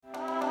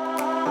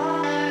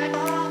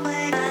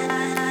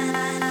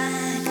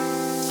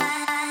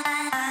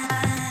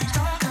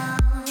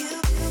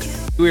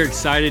We're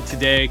excited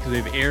today because we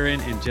have Aaron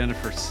and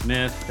Jennifer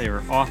Smith. They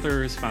are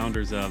authors,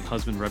 founders of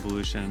Husband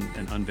Revolution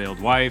and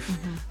Unveiled Wife.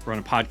 We're on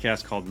a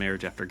podcast called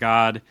Marriage After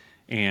God.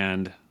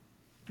 And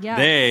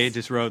they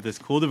just wrote this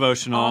cool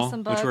devotional,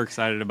 which we're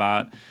excited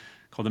about,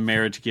 called The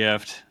Marriage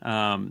Gift,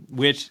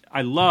 which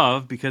I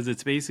love because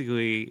it's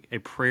basically a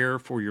prayer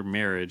for your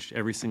marriage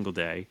every single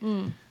day.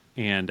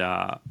 And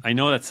I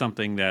know that's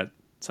something that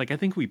it's like, I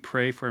think we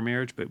pray for our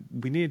marriage, but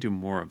we need to do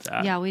more of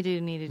that. Yeah, we do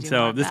need to do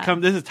more of that. So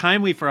this is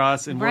timely for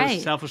us, and we're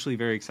selfishly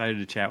very excited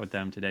to chat with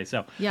them today.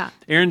 So,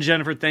 Aaron,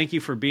 Jennifer, thank you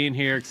for being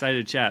here.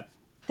 Excited to chat.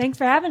 Thanks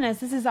for having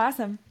us. This is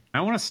awesome.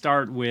 I want to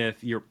start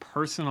with a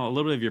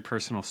little bit of your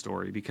personal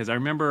story, because I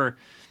remember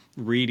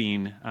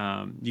reading,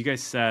 you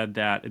guys said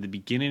that at the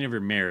beginning of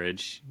your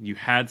marriage, you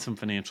had some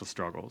financial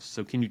struggles.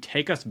 So can you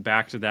take us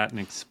back to that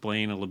and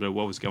explain a little bit of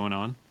what was going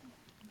on?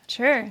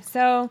 Sure.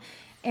 So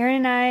Aaron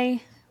and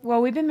I,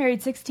 we've been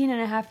married 16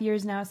 and a half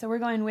years now, so we're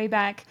going way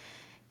back.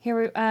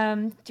 Here, do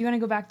you want to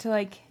go back to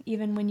like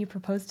even when you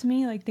proposed to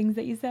me, like things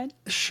that you said?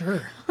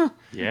 Sure.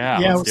 Yeah,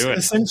 let's do it.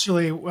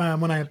 Essentially,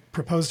 when I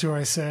proposed to her,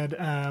 I said,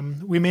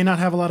 we may not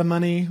have a lot of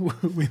money,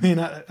 we may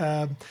not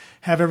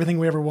have everything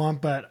we ever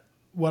want, but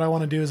what I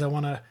want to do is I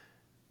want to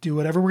do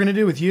whatever we're going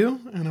to do with you,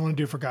 and I want to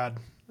do it for God.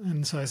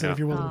 And so I said, if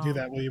you're willing to do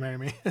that, will you marry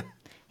me?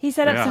 He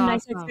set up some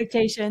nice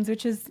expectations,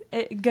 which was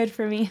good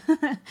for me.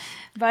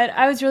 But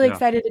I was really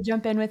excited to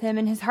jump in with him,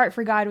 and his heart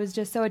for God was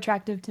just so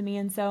attractive to me.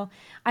 And so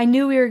I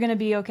knew we were going to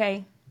be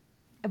okay.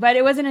 But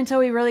it wasn't until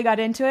we really got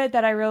into it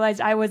that I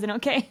realized I wasn't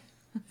okay.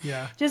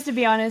 Yeah. Just to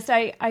be honest,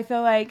 I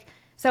feel like,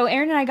 so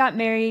Aaron and I got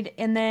married,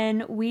 and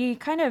then we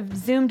kind of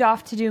zoomed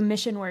off to do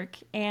mission work.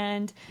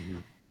 And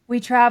we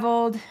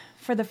traveled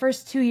for the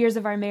first 2 years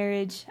of our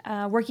marriage,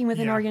 working with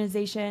an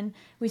organization.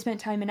 We spent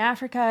time in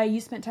Africa. You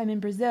spent time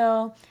in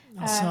Brazil.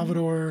 El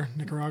Salvador,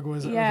 Nicaragua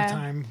over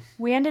time.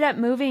 We ended up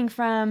moving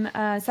from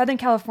Southern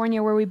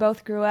California, where we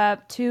both grew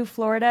up, to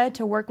Florida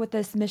to work with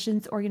this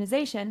missions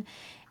organization.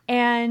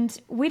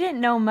 And we didn't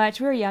know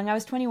much. We were young. I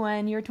was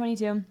 21. You were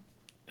 22.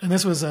 And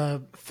this was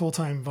a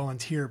full-time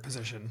volunteer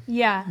position.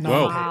 Yeah.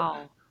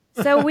 Wow.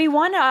 So we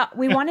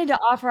wanted to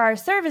offer our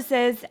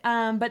services,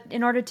 but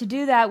in order to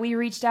do that, we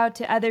reached out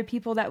to other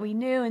people that we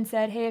knew and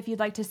said, hey, if you'd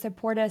like to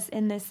support us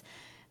in this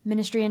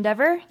ministry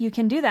endeavor, you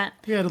can do that.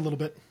 We had a little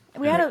bit.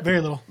 We had very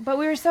little. But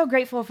we were so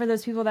grateful for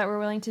those people that were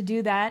willing to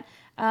do that.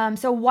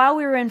 So while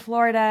we were in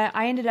Florida,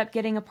 I ended up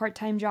getting a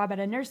part-time job at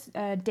a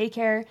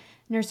daycare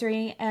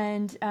nursery,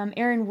 and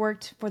Aaron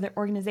worked for the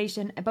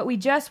organization, but we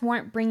just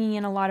weren't bringing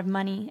in a lot of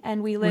money,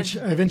 and we lived...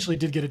 Which I eventually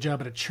did get a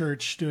job at a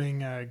church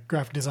doing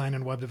graphic design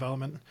and web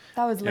development.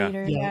 That was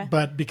later, yeah.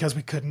 But because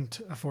we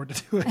couldn't afford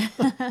to do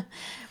it.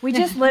 We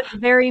just lived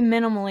very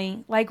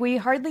minimally. Like, we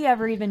hardly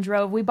ever even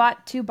drove. We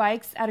bought 2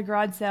 bikes at a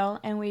garage sale,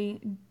 and we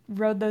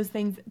rode those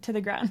things to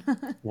the ground.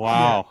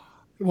 Wow.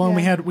 Yeah. Well,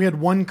 we had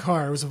one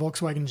car. It was a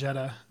Volkswagen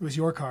Jetta. It was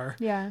your car.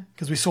 Yeah.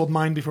 Because we sold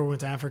mine before we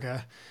went to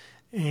Africa.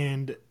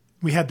 And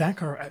we had that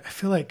car, I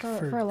feel like,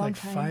 for a long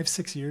like time.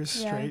 5-6 years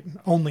straight.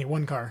 Only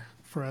one car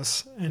for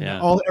us. And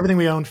everything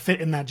we owned fit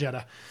in that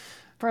Jetta.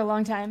 For a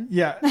long time.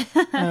 Yeah.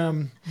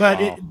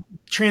 But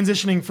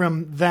transitioning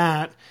from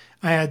that,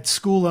 I had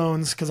school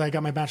loans because I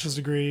got my bachelor's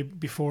degree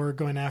before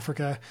going to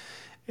Africa.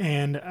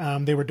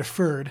 And they were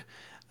deferred.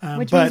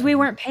 Which means we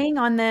weren't paying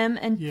on them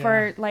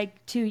for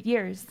like 2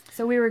 years.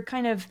 So we were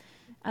kind of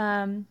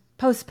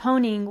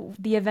postponing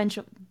the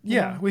eventual.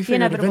 We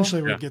figured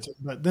eventually we'd get to it.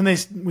 But then I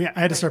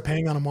had to start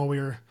paying on them while we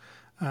were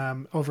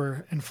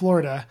over in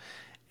Florida.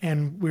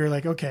 And we were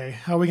like, okay,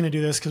 how are we going to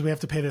do this? Because we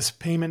have to pay this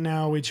payment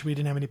now, which we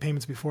didn't have any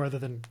payments before other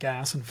than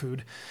gas and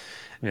food.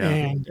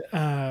 Yeah.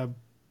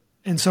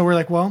 And so we're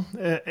like, well,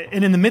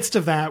 and in the midst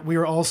of that, we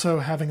were also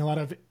having a lot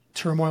of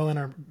turmoil in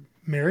our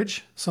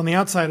marriage. So on the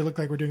outside, it looked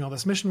like we're doing all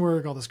this mission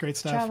work, all this great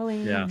stuff,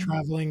 traveling,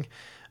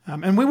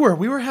 and we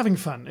were having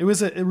fun. It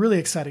was a really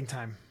exciting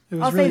time. It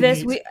was really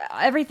say this: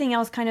 everything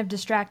else kind of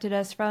distracted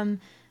us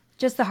from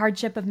just the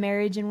hardship of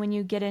marriage. And when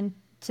you get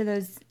into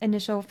those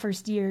initial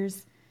first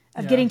years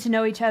of getting to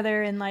know each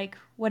other and like,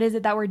 what is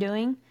it that we're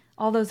doing?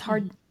 All those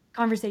hard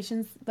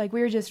conversations, like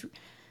we were just.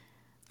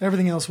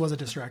 Everything else was a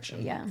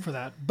distraction for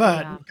that.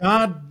 But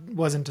God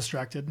wasn't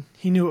distracted.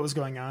 He knew what was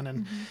going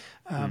on.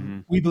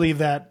 And we believe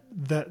that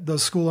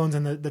those school loans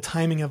and the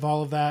timing of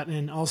all of that,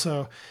 and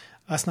also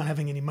us not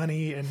having any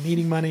money and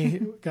needing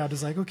money, God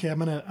was like, okay, I'm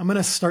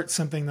gonna start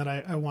something that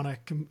I want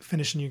to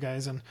finish in you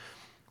guys. And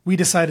we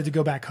decided to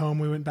go back home.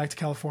 We went back to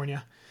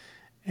California.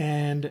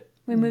 And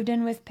we moved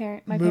in with my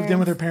parents. Moved in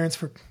with our parents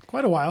for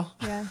quite a while.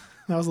 Yeah.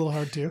 That was a little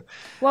hard too.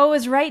 Well, it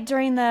was right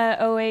during the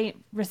 '08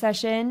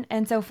 recession.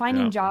 And so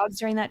finding jobs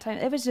during that time,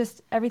 it was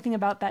just everything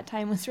about that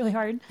time was really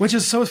hard. Which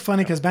is so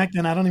funny because back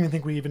then, I don't even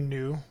think we even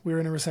knew we were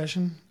in a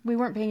recession. We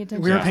weren't paying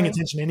attention. We weren't paying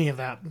attention to any of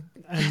that.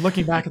 And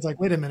looking back, it's like,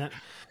 wait a minute.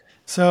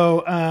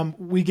 So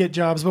we get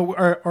jobs, but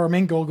our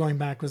main goal going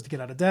back was to get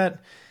out of debt.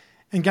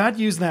 And God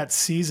used that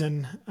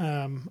season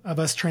of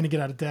us trying to get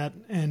out of debt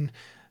and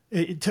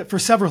for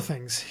several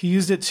things. He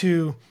used it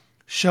to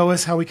show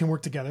us how we can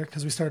work together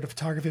because we started a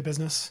photography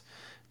business,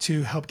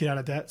 to help get out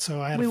of debt.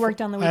 So I had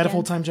worked on the weekends. I had a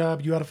full-time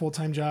job. You had a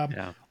full-time job.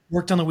 Yeah.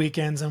 Worked on the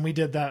weekends, and we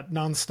did that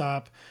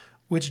nonstop,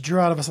 which drew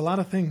out of us a lot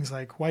of things.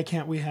 Like, why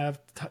can't we have,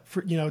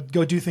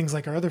 go do things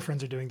like our other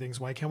friends are doing things?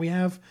 Why can't we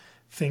have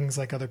things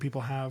like other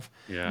people have?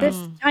 Yeah. This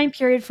time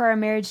period for our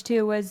marriage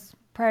too was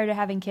prior to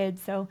having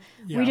kids. So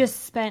we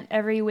just spent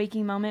every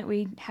waking moment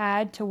we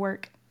had to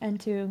work and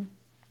to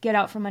get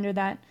out from under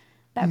that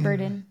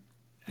burden.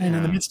 And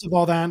in the midst of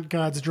all that,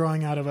 God's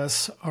drawing out of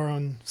us our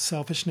own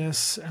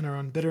selfishness and our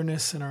own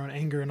bitterness and our own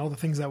anger and all the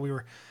things that we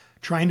were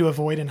trying to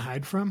avoid and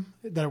hide from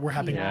that were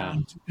happening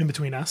in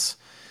between us,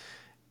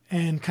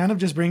 and kind of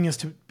just bringing us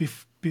to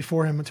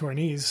before him to our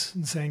knees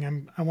and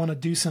saying, I want to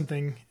do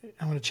something.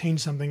 I want to change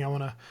something. I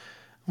want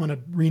to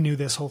renew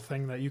this whole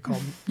thing that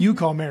you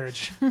call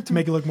marriage to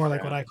make it look more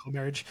like what I call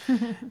marriage.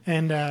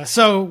 And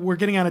so we're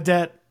getting out of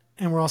debt,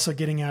 and we're also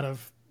getting out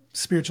of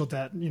spiritual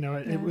debt,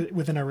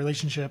 within our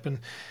relationship,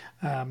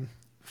 and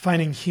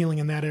finding healing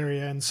in that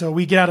area. And so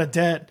we get out of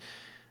debt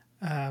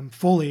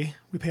fully.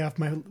 We pay off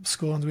my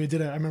school, and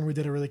I remember we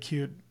did a really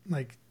cute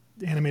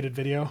animated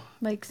video,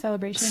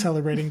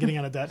 celebrating getting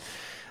out of debt.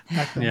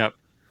 Yep.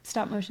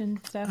 Stop motion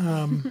stuff.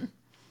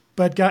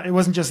 But God, it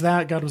wasn't just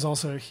that. God was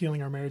also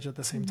healing our marriage at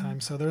the same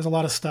time. So there was a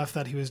lot of stuff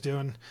that he was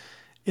doing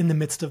in the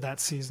midst of that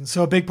season.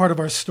 So a big part of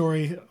our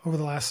story over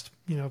the last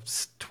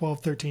 12,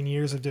 13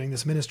 years of doing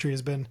this ministry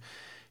has been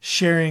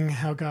sharing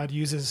how God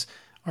uses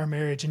our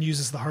marriage and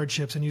uses the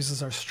hardships and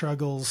uses our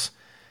struggles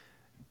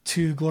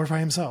to glorify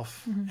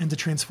himself and to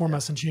transform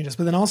us and change us,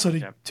 but then also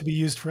to be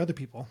used for other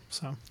people.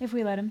 So if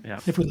we let him,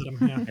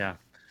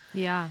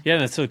 Yeah,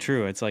 that's so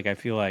true. It's like, I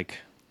feel like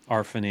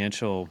our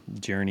financial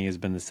journey has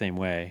been the same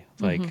way.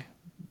 Like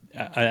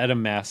at a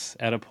mess,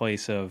 at a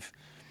place of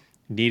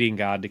needing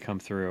God to come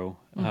through,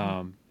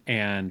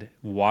 and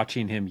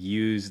watching him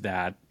use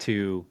that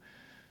to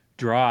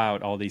draw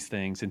out all these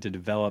things and to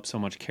develop so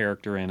much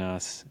character in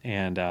us,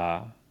 and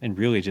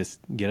really just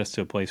get us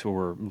to a place where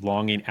we're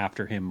longing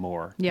after him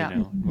more.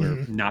 Yeah.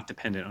 We're not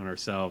dependent on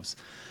ourselves.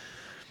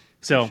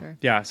 So,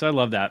 so I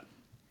love that.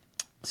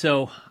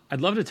 So I'd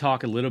love to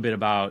talk a little bit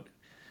about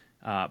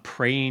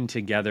praying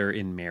together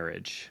in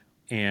marriage,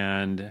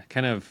 and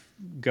kind of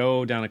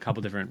go down a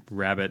couple different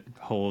rabbit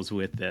holes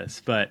with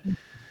this. But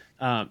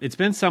it's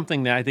been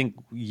something that I think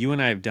you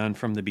and I have done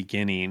from the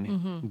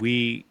beginning.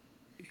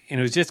 And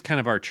it was just kind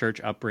of our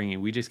church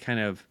upbringing. We just kind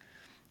of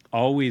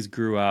always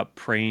grew up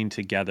praying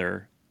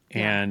together.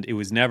 And it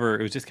was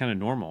just kind of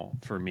normal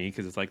for me,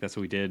 because it's like, that's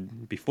what we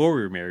did before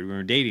we were married. We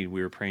were dating,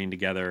 we were praying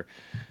together,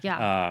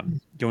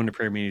 going to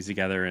prayer meetings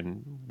together,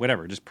 and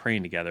whatever, just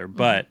praying together.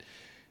 But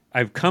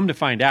I've come to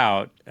find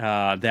out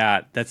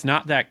that that's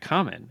not that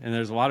common. And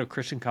there's a lot of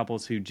Christian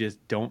couples who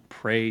just don't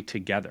pray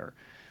together.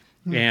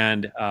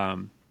 And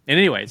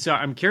anyway, so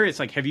I'm curious,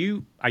 have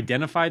you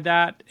identified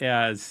that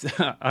as,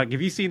 have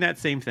you seen that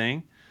same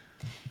thing?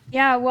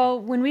 Yeah, well,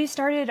 when we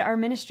started our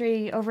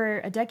ministry over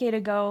a decade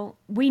ago,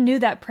 we knew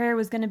that prayer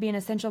was going to be an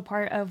essential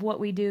part of what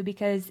we do,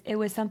 because it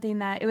was something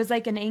that, it was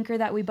like an anchor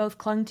that we both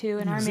clung to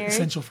in our marriage. It was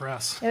essential for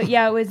us.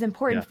 It was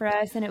important for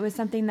us, and it was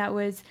something that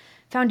was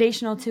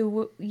foundational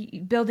to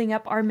building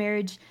up our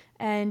marriage,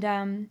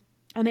 and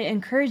it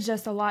encouraged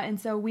us a lot. And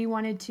so we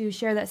wanted to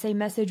share that same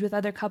message with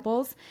other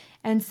couples.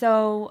 And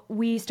so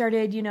we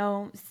started,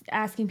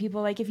 asking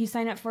people, if you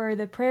sign up for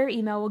the prayer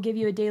email, we'll give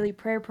you a daily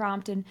prayer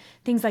prompt and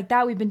things like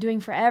that. We've been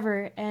doing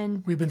forever.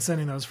 And we've been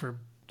sending those for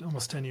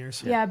almost 10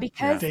 years.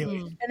 Because, daily.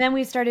 And then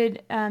we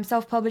started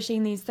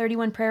self-publishing these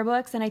 31 prayer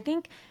books. And I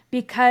think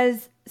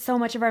because so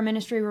much of our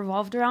ministry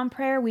revolved around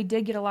prayer, we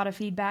did get a lot of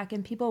feedback,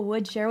 and people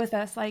would share with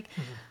us,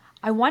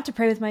 I want to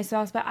pray with my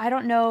spouse, but I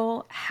don't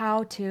know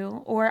how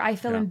to, or I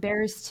feel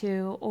embarrassed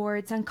to, or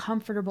it's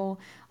uncomfortable,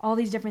 all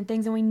these different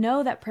things. And we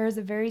know that prayer is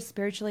a very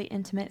spiritually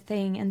intimate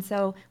thing. And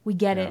so we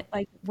get it.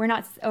 We're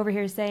not over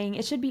here saying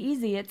it should be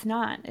easy. It's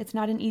not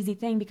an easy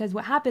thing, because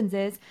what happens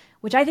is,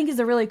 which I think is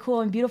a really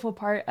cool and beautiful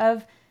part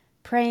of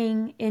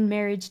praying in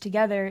marriage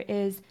together,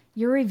 is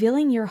you're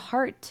revealing your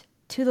heart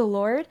to the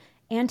Lord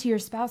and to your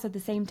spouse at the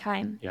same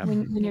time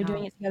when you're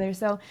doing it together.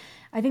 So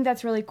I think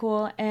that's really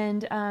cool.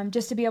 And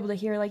just to be able to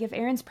hear, if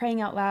Aaron's praying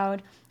out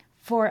loud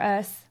for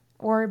us,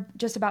 or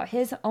just about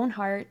his own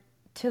heart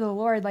to the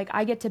Lord,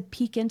 I get to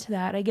peek into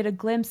that. I get a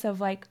glimpse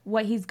of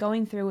what he's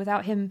going through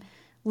without him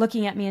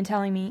looking at me and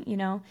telling me,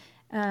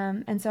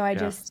 and so I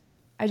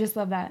just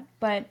love that.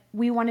 But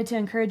we wanted to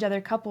encourage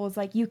other couples,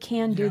 you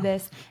can do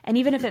this. And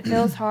even if it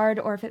feels hard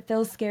or if it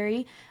feels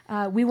scary,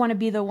 we want to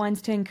be the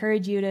ones to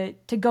encourage you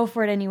to go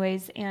for it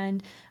anyways,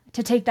 and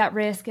to take that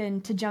risk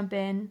and to jump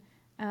in.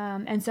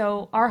 And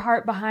so our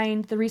heart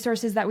behind the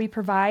resources that we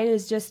provide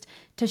is just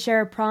to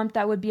share a prompt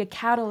that would be a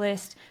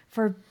catalyst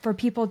for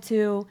people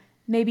to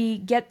maybe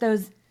get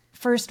those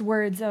first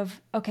words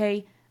of,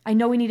 okay, I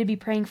know we need to be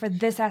praying for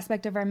this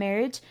aspect of our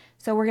marriage,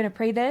 so we're going to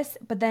pray this,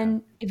 but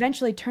then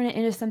eventually turn it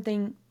into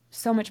something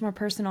so much more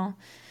personal.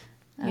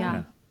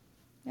 Yeah,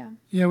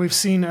 we've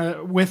seen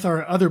with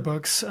our other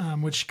books,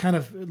 which kind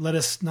of led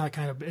us, not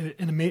kind of,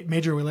 in a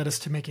major way led us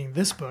to making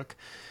this book,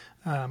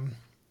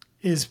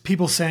 is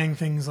people saying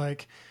things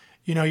like,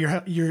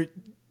 you're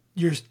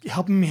you're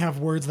helping me have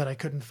words that I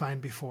couldn't find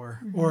before,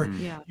 or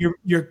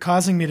you're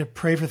causing me to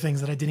pray for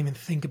things that I didn't even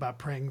think about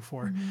praying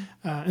for.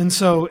 And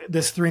so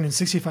this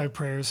 365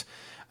 prayers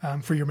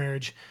for your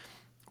marriage,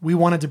 we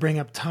wanted to bring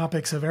up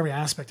topics of every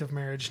aspect of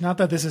marriage. Not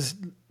that this is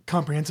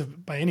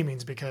comprehensive by any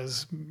means,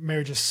 because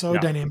marriage is so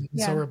dynamic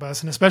and so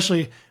robust, and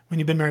especially when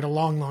you've been married a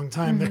long, long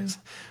time,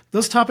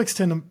 those topics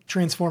tend to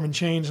transform and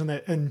change.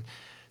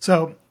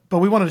 But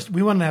we wanted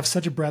to have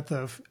such a breadth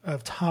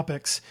of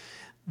topics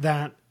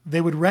that they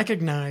would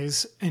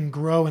recognize and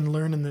grow and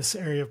learn in this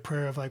area of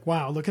prayer of like,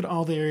 wow, look at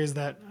all the areas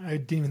that I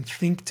didn't even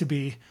think to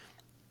be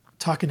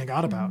talking to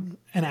God about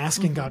and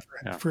asking God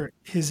for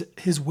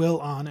his will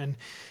on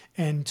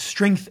and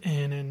strength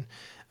in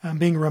and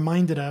being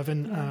reminded of.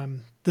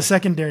 And the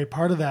secondary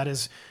part of that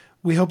is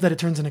we hope that it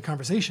turns into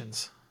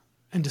conversations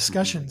and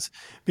discussions,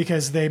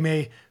 because they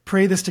may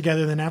pray this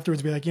together, then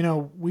afterwards be like,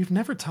 we've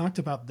never talked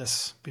about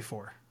this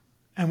before.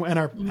 And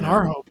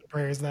our hope and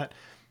prayer is that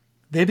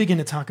they begin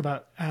to talk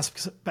about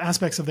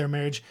aspects of their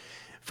marriage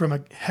from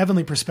a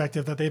heavenly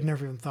perspective that they've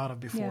never even thought of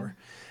before.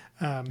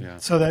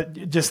 So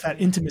that just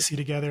that intimacy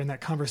together and that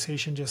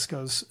conversation just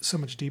goes so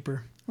much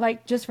deeper.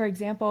 Like, just for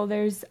example,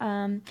 there's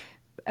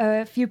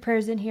a few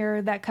prayers in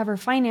here that cover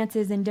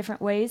finances in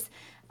different ways,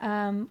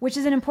 which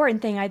is an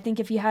important thing. I think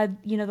if you had,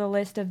 the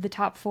list of the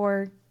top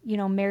 4,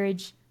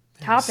 marriage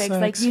topics,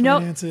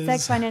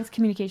 sex, finance,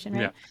 communication,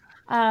 right?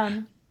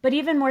 Yeah. But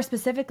even more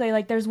specifically,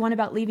 like there's one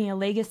about leaving a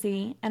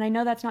legacy. And I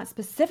know that's not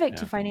specific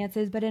to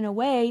finances, but in a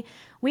way,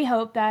 we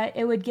hope that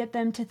it would get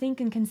them to think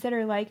and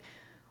consider, like,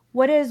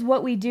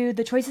 what we do,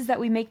 the choices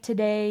that we make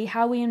today,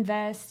 how we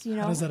invest,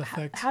 how does that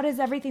affect? How does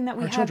everything that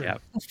we have children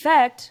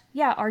affect,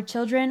 our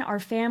children, our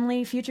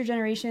family, future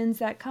generations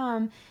that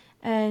come,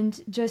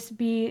 and just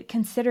be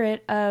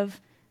considerate of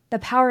the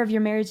power of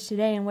your marriage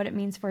today and what it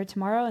means for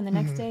tomorrow and the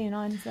next day and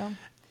on. So,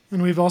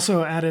 and we've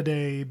also added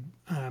a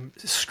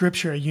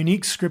scripture, a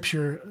unique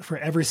scripture for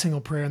every single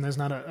prayer, and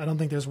I don't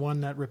think there's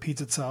one that repeats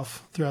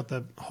itself throughout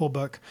the whole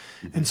book.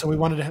 And so we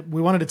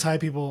wanted to tie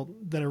people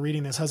that are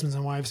reading this, husbands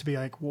and wives, to be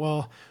like,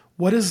 well,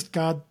 what does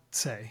God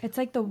say? It's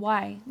like the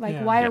why.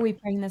 Like, why are we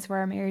praying this for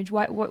our marriage?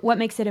 What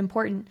makes it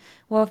important?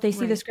 Well, if they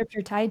see the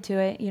scripture tied to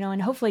it,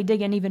 and hopefully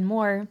dig in even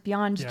more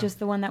beyond just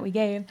the one that we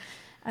gave,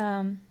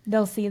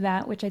 they'll see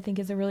that, which I think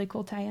is a really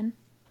cool tie-in.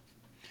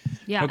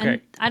 Yeah, okay.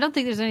 And I don't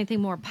think there's anything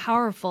more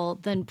powerful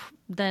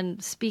than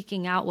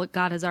speaking out what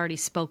God has already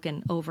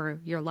spoken over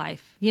your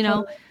life,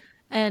 Totally.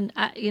 And,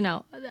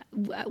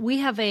 we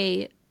have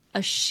a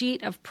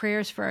sheet of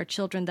prayers for our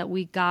children that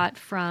we got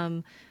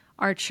from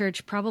our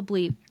church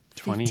probably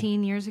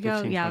 15 years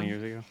ago. 20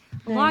 years ago.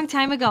 A long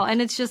time ago.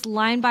 And it's just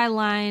line by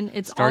line.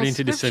 It's starting all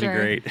to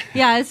disintegrate.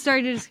 Yeah, it's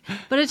starting to,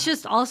 but it's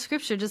just all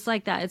scripture, just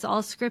like that. It's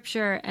all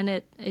scripture. And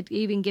it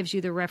even gives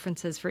you the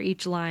references for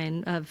each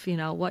line of,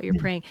 what you're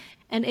praying.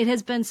 And it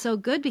has been so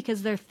good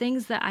because there are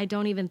things that I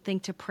don't even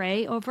think to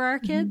pray over our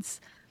kids.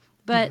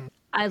 But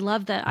I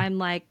love that I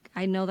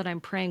know that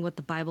I'm praying what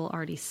the Bible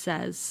already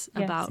says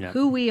about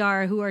who we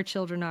are, who our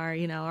children are,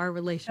 our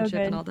relationship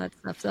and all that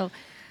stuff. So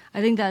I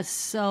think that's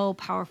so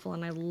powerful,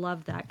 and I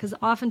love that, because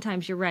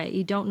oftentimes you're right,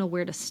 you don't know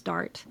where to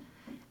start.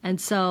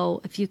 And so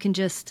if you can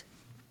just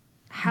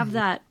have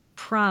that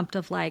prompt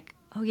of like,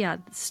 oh yeah,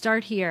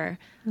 start here,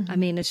 I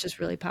mean, it's just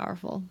really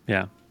powerful.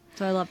 Yeah.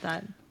 So I love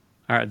that.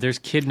 All right, there's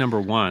kid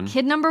number 1.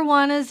 Kid number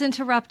 1 is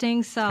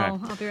interrupting, so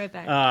I'll be right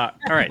back.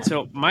 All right,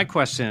 so my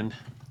question.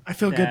 I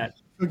feel good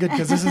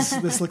because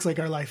this looks like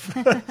our life.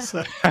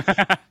 So.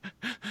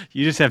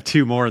 You just have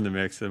 2 more in the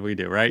mix than we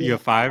do, right? Yeah. You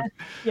have 5?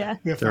 Yeah.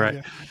 We have 5,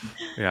 right.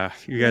 Yeah,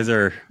 you guys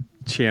are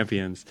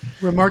champions.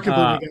 Remarkably,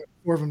 we got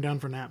 4 of them down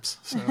for naps.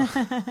 So.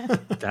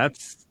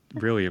 That's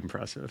really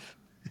impressive.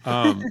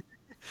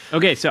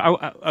 Okay,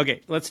 so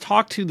let's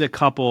talk to the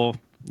couple,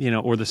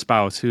 or the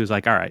spouse who is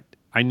like, all right,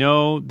 I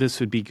know this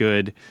would be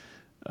good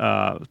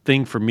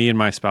thing for me and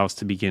my spouse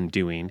to begin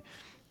doing,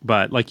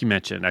 but like you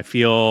mentioned, I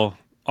feel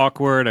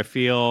awkward. I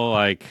feel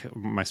like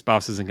my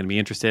spouse isn't going to be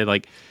interested.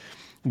 Like,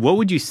 what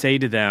would you say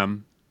to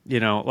them?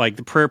 Like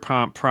the prayer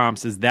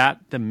prompts, is that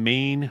the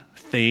main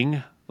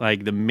thing?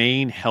 Like the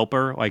main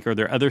helper? Like, are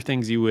there other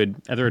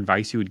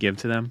advice you would give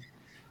to them?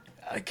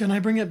 Can I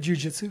bring up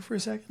jujitsu for a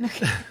second?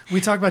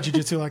 We talk about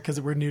jujitsu a lot because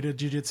we're new to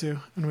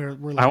jujitsu, and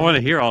we're. I want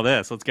to hear all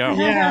this. Let's go.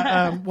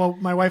 Yeah. Well,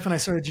 my wife and I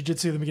started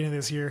jujitsu at the beginning of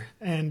this year,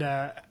 and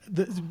to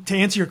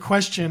answer your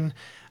question,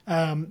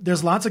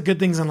 there's lots of good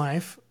things in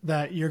life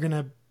that you're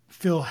gonna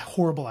feel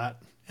horrible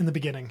at in the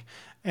beginning.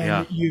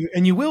 And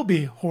you will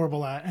be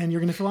horrible at, and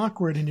you're going to feel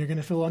awkward, and you're going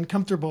to feel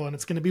uncomfortable, and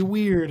it's going to be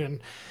weird.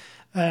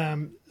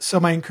 And so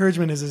my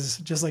encouragement is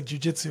just like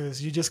jujitsu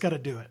is, you just got to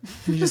do it.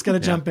 You just got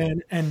to jump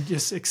in and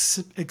just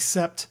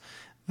accept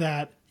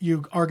that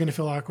you are going to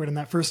feel awkward. And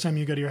that first time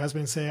you go to your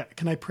husband and say,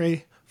 "Can I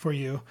pray for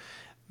you?"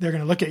 They're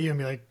going to look at you and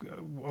be like,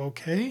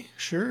 "Okay,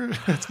 sure."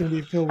 It's going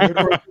to feel weird.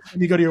 Or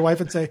when you go to your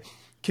wife and say,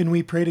 "Can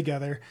we pray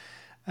together?"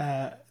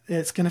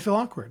 It's going to feel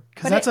awkward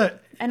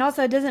and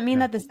also it doesn't mean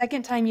that the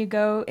second time you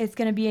go, it's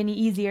going to be any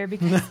easier,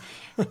 because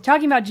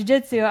talking about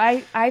jujitsu,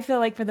 I feel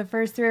like for the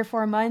first 3 or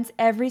 4 months,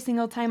 every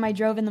single time I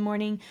drove in the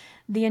morning,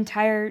 the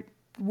entire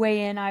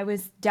way in, I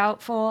was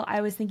doubtful.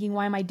 I was thinking,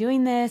 why am I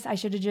doing this? I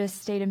should have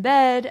just stayed in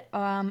bed.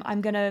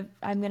 I'm gonna,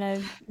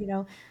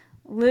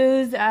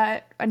 lose,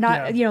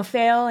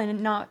 fail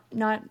and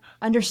not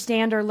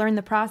understand or learn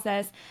the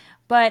process.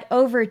 But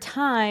over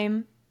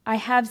time, I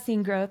have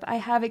seen growth. I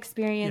have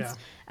experienced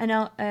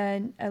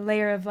a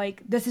layer of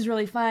like, this is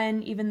really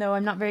fun, even though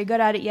I'm not very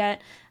good at it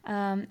yet.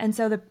 And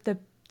so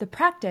the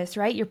practice,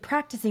 right? You're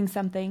practicing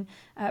something.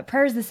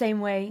 Prayer is the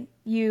same way.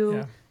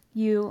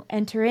 You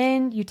enter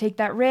in, you take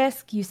that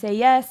risk, you say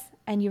yes,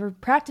 and you're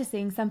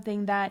practicing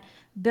something that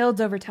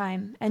builds over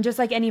time. And just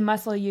like any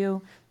muscle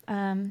you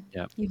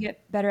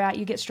get better at,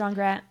 you get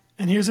stronger at.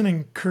 And here's an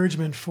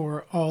encouragement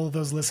for all of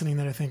those listening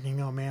that are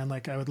thinking, oh man,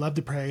 like I would love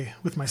to pray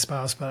with my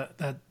spouse, but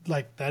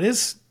that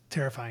is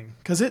terrifying,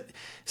 because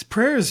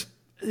prayer is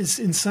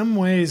in some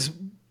ways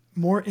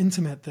more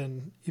intimate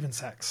than even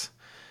sex.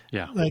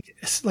 Yeah.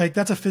 Like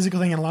that's a physical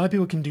thing. And a lot of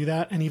people can do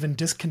that and even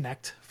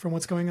disconnect from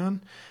what's going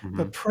on. Mm-hmm.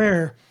 But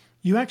prayer,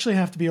 you actually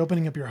have to be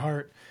opening up your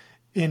heart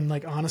in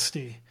like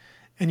honesty,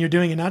 and you're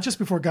doing it not just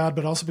before God,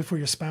 but also before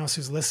your spouse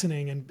who's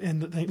listening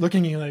and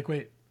looking at you like,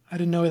 wait, I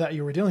didn't know that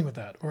you were dealing with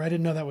that, or I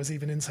didn't know that was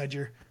even inside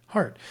your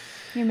heart.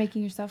 You're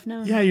making yourself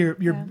known. Yeah,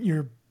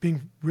 you're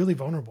being really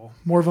vulnerable,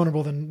 more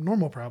vulnerable than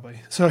normal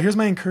probably. So here's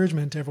my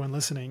encouragement to everyone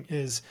listening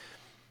is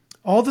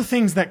all the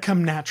things that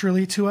come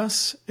naturally to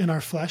us in our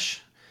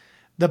flesh,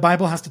 the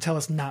Bible has to tell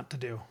us not to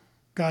do.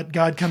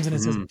 God comes in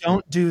and says,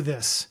 don't do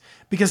this,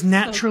 because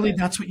naturally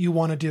that's what you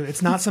want to do.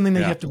 It's not something that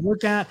you have to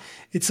work at.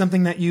 It's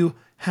something that you're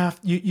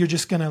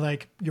just going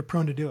to you're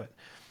prone to do it.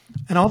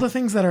 And all the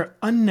things that are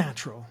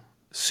unnatural,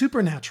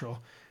 supernatural,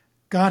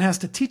 God has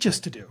to teach us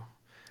to do.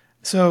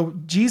 So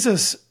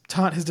Jesus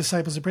taught his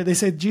disciples to pray. They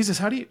said, Jesus,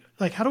 how do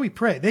we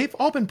pray? They've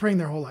all been praying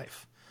their whole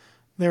life.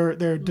 They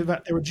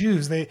were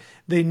Jews. They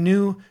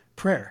knew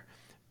prayer,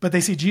 but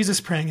they see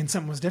Jesus praying and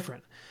something was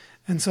different.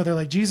 And so they're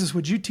like, Jesus,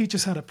 would you teach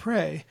us how to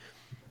pray?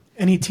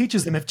 And he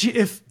teaches them.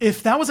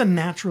 If that was a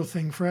natural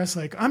thing for us,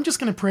 like I'm just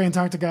going to pray and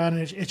talk to God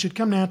and it should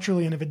come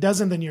naturally. And if it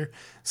doesn't, then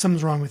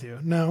something's wrong with you.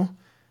 No,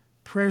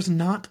 prayer's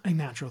not a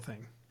natural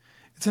thing.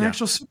 It's an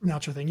actual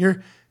supernatural thing.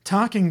 You're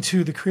talking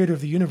to the creator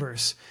of the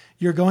universe.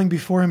 You're going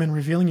before him and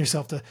revealing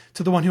yourself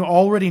to the one who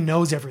already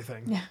knows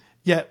everything. Yeah.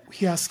 Yet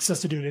he asks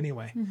us to do it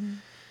anyway. Mm-hmm.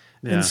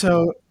 Yeah. And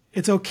so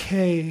it's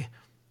okay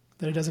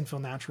that it doesn't feel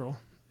natural.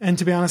 And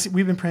to be honest,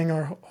 we've been praying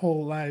our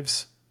whole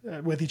lives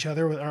with each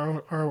other, with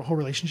our whole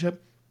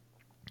relationship.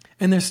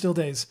 And there's still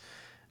days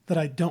that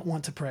I don't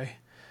want to pray,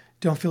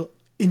 don't feel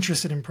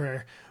interested in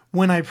prayer.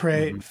 When I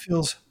pray, it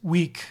feels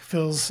weak,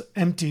 feels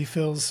empty,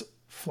 feels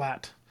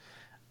flat.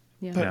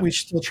 Yeah. But we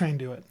still try and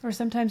do it. Or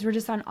sometimes we're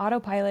just on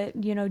autopilot,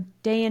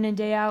 day in and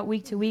day out,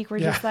 week to week. We're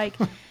just like,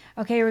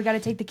 okay, we got to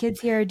take the kids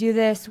here, do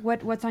this.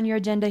 What's on your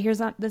agenda?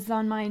 This is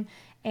on mine.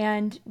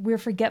 And we're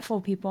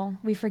forgetful people.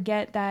 We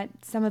forget that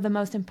some of the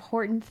most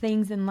important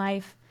things in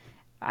life,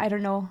 I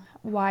don't know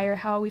why or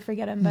how we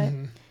forget them, but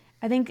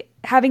I think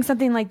having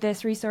something like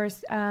this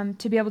resource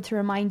to be able to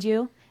remind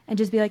you and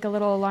just be like a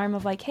little alarm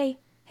of like, hey,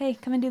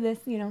 come and do this,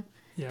 I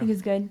think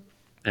is good.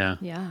 Yeah.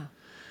 Yeah.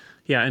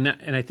 Yeah.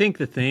 And I think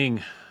the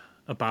thing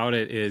about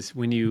it is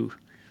when you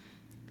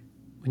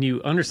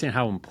understand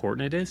how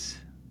important it is,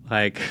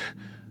 like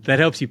that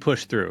helps you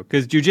push through,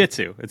 because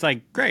jujitsu, it's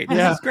like, great.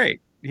 This is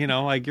great. You're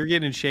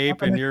getting in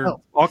shape and you're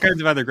all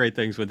kinds of other great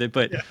things with it.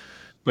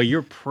 But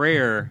your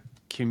prayer,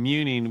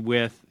 communing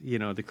with,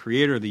 the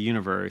creator of the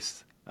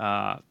universe,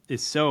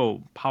 is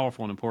so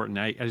powerful and important.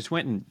 I just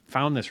went and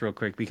found this real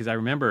quick because I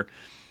remember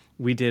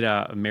we did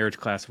a marriage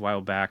class a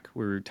while back.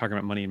 We were talking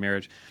about money and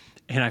marriage.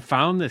 And I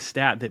found this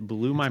stat that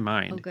blew my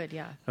mind. Oh, good,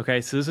 yeah. Okay,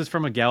 so this is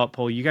from a Gallup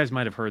poll. You guys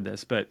might have heard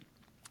this, but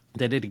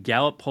they did a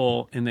Gallup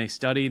poll and they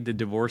studied the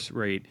divorce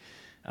rate.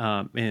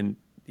 And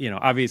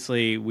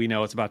obviously we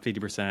know it's about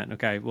 50%.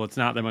 Okay, well, it's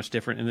not that much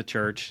different in the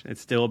church.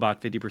 It's still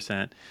about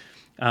 50%.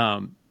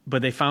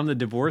 But they found the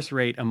divorce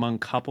rate among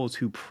couples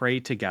who pray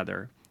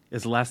together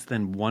is less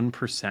than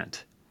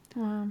 1%.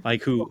 Wow.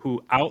 Like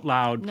who out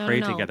loud pray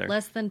together.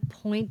 Less than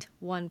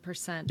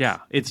 0.1%. Yeah,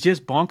 it's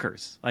just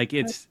bonkers. Like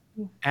it's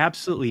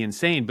absolutely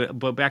insane.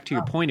 But back to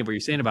your point of what you're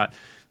saying about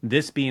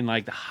this being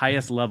like the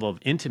highest level of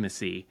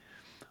intimacy,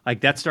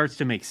 like that starts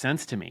to make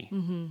sense to me.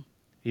 Mm-hmm.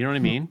 You know what I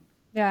mean?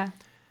 Yeah.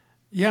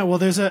 Yeah, well,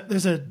 there's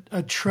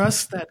a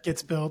trust that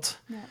gets built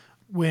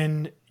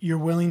when you're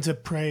willing to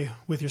pray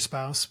with your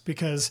spouse,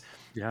 because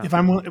if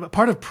I'm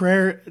part of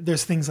prayer,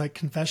 there's things like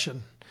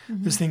confession,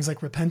 there's things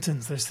like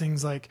repentance, there's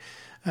things like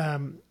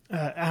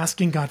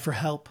asking God for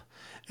help,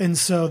 and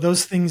so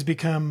those things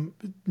become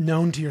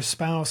known to your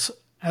spouse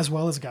as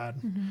well as God,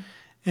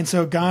 and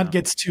so God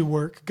gets to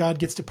work, God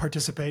gets to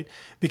participate,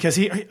 because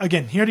he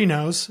already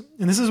knows,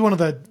 and this is one of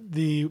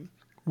the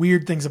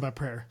weird things about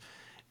prayer,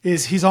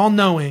 is he's all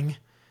knowing,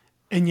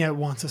 and yet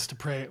wants us to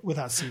pray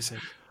without ceasing.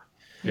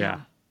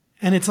 Yeah.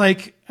 And it's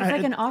like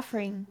an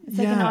offering. It's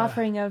like an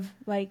offering of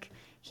like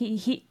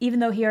he even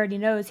though he already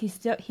knows,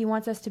 he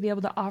wants us to be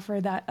able to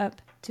offer that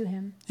up to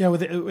him. Yeah,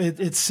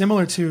 it's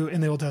similar to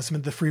in the Old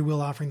Testament, the free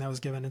will offering that was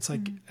given. It's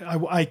like,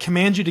 I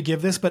command you to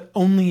give this, but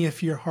only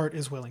if your heart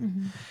is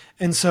willing.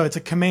 And so it's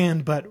a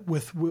command, but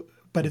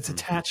it's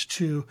attached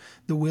to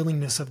the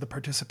willingness of the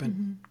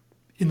participant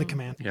in the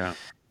command. Yeah.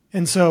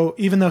 And so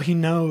even though he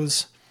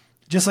knows,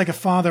 just like a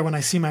father, when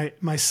I see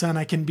my son,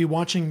 I can be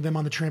watching them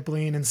on the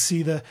trampoline and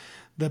see the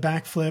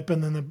backflip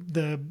and then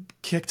the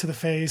kick to the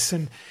face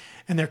and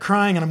they're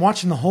crying and I'm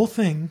watching the whole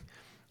thing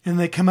and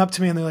they come up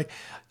to me and they're like,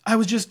 I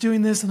was just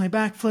doing this and I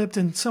backflipped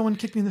and someone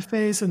kicked me in the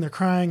face and they're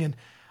crying and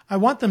I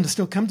want them to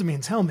still come to me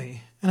and tell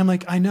me. And I'm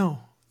like, I know.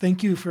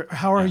 Thank you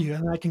how are you?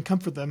 And I can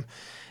comfort them.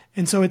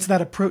 And so it's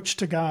that approach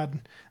to God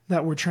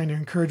that we're trying to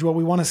encourage. What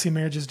we want to see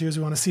marriages do is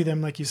we want to see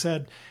them, like you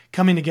said,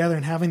 coming together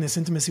and having this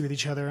intimacy with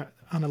each other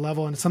on a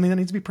level. And it's something that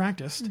needs to be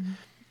practiced.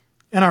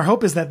 And our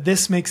hope is that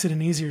this makes it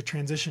an easier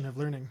transition of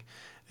learning,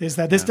 is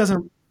that this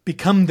doesn't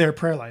become their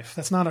prayer life.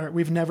 That's not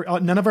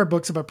none of our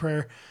books about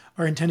prayer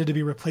are intended to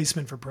be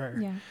replacement for prayer.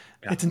 Yeah.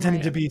 It's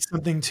intended to be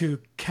something to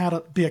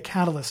be a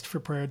catalyst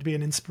for prayer, to be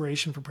an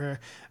inspiration for prayer,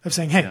 of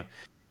saying, hey,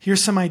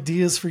 here's some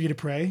ideas for you to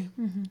pray.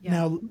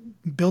 Now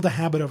build a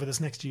habit over this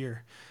next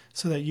year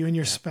so that you and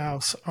your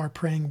spouse are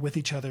praying with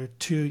each other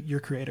to your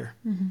Creator.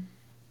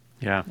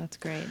 Yeah. That's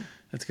great.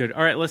 That's good.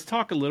 All right, let's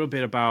talk a little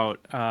bit about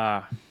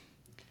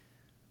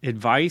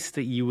advice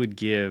that you would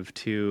give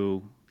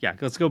to,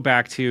 let's go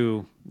back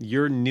to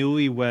your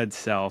newlywed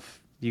self.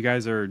 You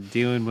guys are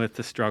dealing with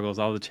the struggles,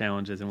 all the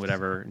challenges and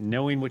whatever,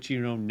 knowing what you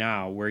know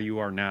now, where you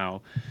are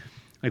now.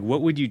 Like,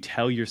 what would you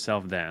tell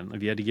yourself then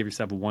if you had to give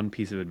yourself one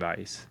piece of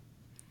advice?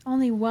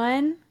 Only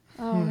one?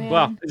 Oh, man.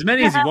 Well, as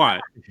many as you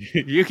want.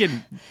 You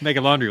can make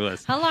a laundry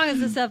list. How long is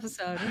this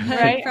episode?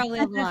 Right? Probably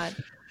a lot.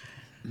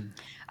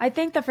 I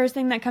think the first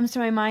thing that comes to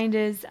my mind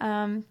is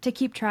to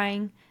keep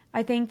trying.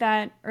 I think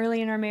that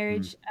early in our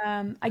marriage,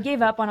 I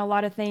gave up on a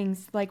lot of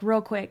things, like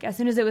real quick. As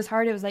soon as it was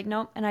hard, it was like,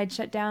 nope. And I'd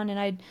shut down and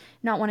I'd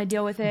not want to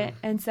deal with it.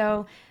 And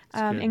so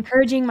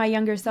encouraging my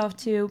younger self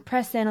to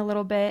press in a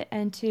little bit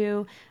and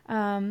to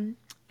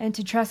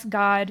trust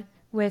God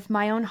with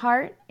my own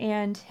heart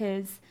and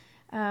his,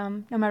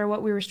 no matter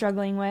what we were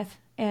struggling with,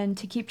 and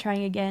to keep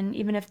trying again,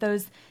 even if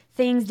those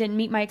things didn't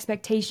meet my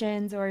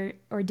expectations or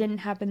didn't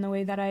happen the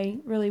way that I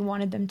really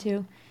wanted them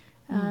to.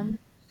 And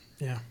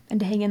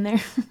to hang in there.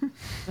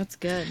 That's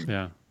good.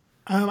 Yeah.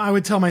 I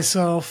would tell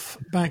myself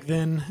back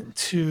then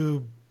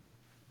to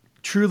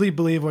truly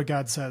believe what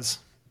God says,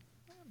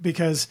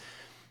 because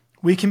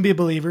we can be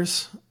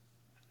believers,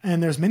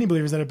 and there's many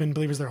believers that have been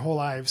believers their whole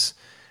lives,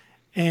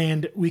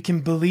 and we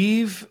can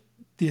believe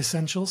the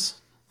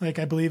essentials. Like,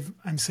 I believe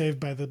I'm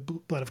saved by the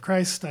blood of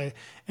Christ,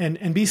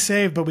 and be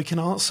saved, but we can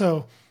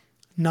also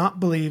not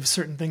believe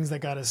certain things that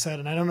God has said.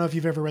 And I don't know if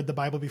you've ever read the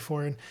Bible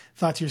before and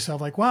thought to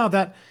yourself, like, wow,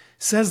 that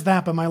says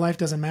that, but my life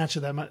doesn't match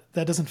it.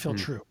 That doesn't feel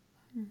true.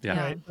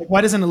 Yeah. Right? Like,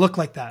 why doesn't it look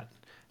like that?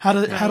 How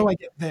do I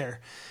get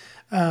there?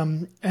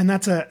 And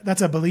that's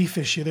a belief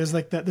issue. There's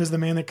the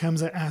man that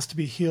comes that asks to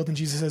be healed, and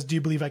Jesus says, do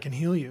you believe I can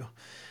heal you?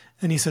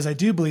 And he says, I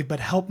do believe, but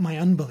help my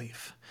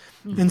unbelief.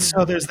 And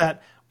so there's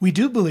that, we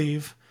do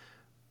believe,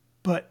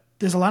 but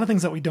there's a lot of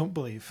things that we don't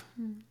believe.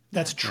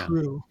 That's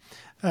true.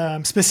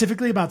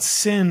 Specifically about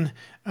sin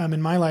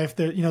in my life,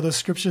 those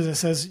scriptures that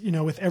says,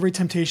 with every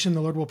temptation,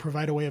 the Lord will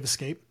provide a way of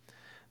escape.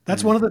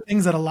 That's one of the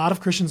things that a lot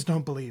of Christians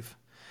don't believe.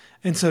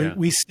 And so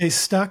we stay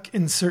stuck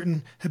in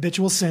certain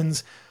habitual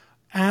sins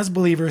as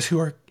believers who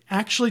are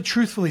actually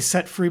truthfully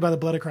set free by the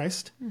blood of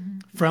Christ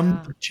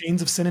from the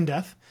chains of sin and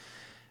death,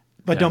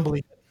 but don't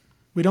believe it.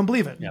 We don't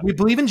believe it. Yeah. We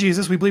believe in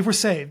Jesus. We believe we're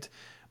saved,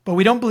 but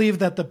we don't believe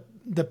that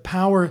the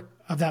power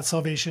of that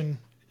salvation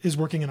is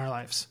working in our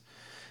lives.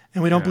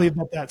 And we don't believe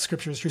that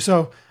scripture is true.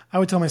 So I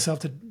would tell myself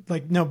to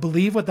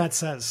believe what that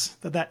says,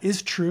 that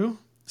is true,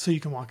 so you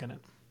can walk in it.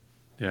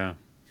 Yeah,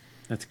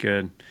 that's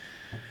good.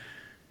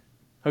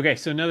 Okay,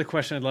 so another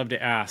question I'd love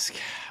to ask.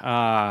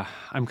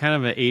 I'm kind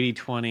of an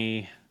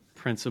 80-20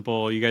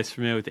 principle. You guys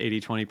familiar with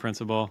the 80-20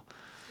 principle?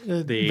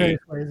 Very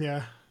clear,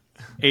 yeah.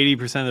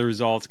 80% of the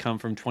results come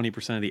from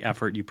 20% of the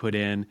effort you put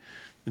in.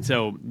 And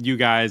so you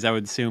guys, I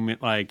would assume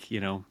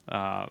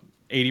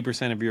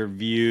 80% of your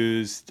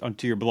views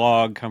onto your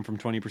blog come from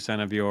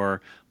 20% of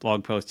your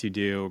blog posts you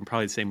do, and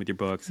probably the same with your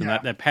books. And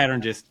that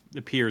pattern just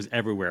appears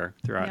everywhere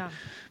throughout,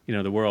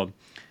 the world.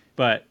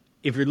 But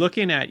if you're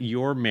looking at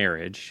your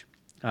marriage,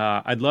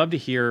 I'd love to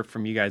hear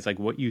from you guys, like,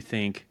 what you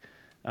think,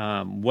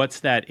 what's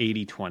that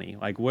 80-20?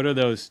 Like, what are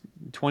those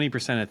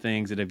 20% of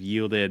things that have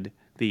yielded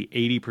the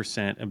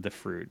 80% of the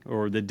fruit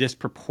or the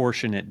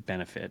disproportionate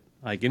benefit?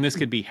 Like, and this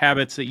could be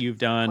habits that you've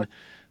done,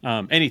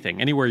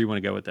 anywhere you want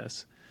to go with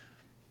this.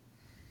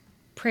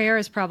 Prayer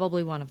is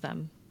probably one of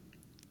them.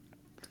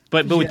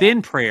 But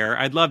within prayer,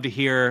 I'd love to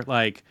hear,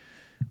 like,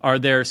 are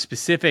there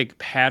specific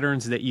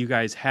patterns that you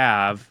guys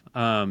have?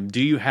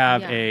 Do you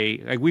have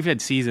we've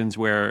had seasons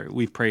where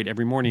we've prayed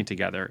every morning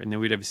together, and then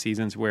we'd have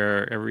seasons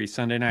where every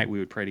Sunday night we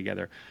would pray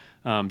together.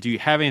 Do you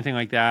have anything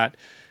like that?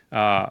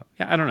 I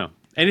don't know.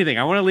 Anything.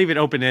 I want to leave it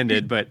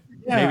open-ended, but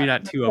maybe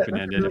not too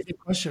open-ended. That's a really good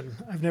question.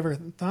 I've never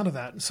thought of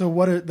that. So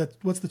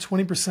what's the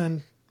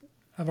 20%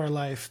 of our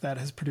life that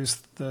has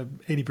produced the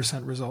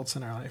 80% results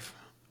in our life.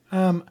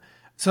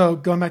 So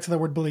going back to the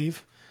word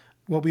believe,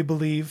 what we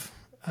believe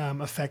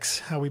affects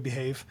how we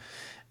behave.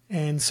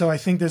 And so I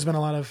think there's been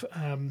a lot of,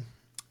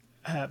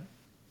 I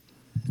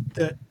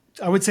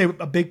would say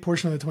a big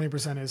portion of the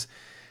 20%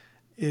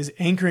 is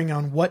anchoring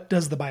on what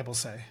does the Bible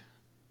say?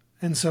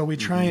 And so we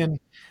try and,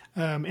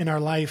 in our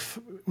life,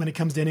 when it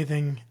comes to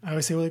anything, I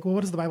always say, well,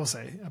 what does the Bible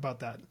say about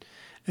that?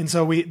 And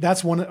so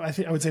that's one, I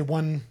would say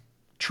one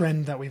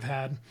trend that we've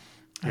had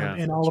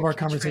in all of our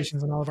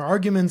conversations and all of our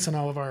arguments and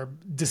all of our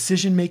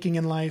decision making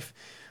in life.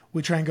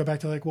 We try and go back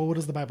to like, well, what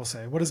does the Bible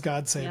say? What does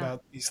God say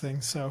about these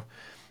things? So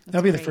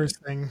that'll be the first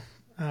thing.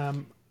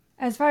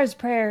 As far as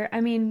prayer,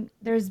 I mean,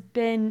 there's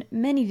been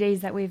many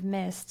days that we've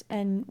missed,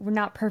 and we're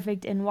not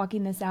perfect in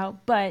walking this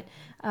out, but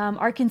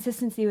our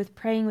consistency with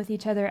praying with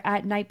each other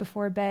at night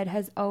before bed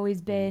has always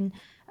been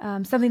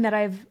something that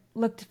I've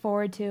looked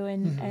forward to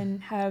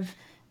and have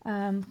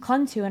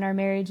clung to in our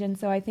marriage. And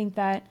so I think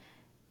that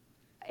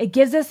it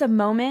gives us a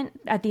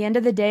moment at the end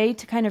of the day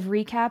to kind of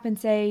recap and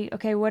say,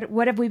 okay,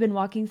 what have we been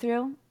walking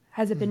through?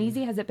 Has it been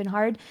easy? Has it been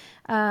hard?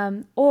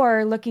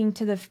 Or looking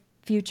to the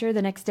future,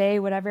 the next day,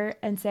 whatever,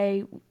 and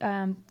say,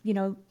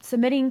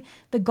 submitting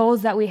the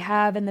goals that we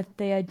have and the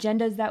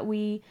agendas that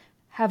we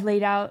have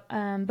laid out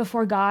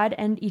before God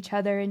and each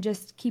other, and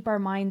just keep our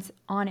minds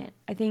on it.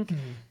 I think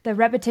the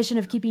repetition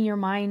of keeping your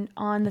mind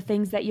on the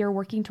things that you're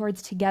working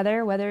towards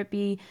together, whether it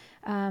be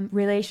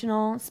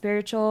relational,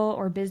 spiritual,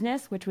 or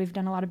business, which we've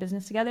done a lot of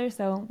business together,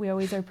 so we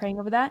always are praying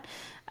over that,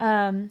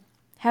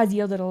 has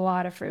yielded a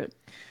lot of fruit.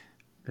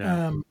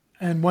 Yeah.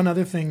 And one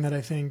other thing that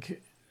I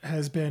think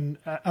has been,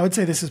 I would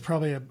say this is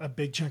probably a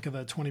big chunk of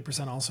the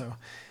 20% also.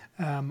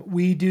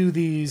 We do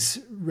these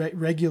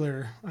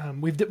regular,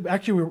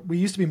 we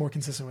used to be more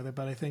consistent with it,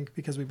 but I think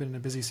because we've been in a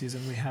busy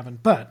season, we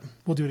haven't, but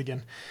we'll do it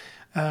again.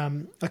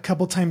 A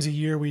couple times a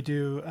year, we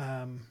do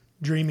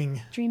dream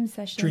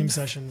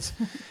sessions.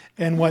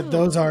 And what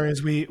those are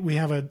is we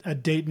have a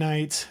date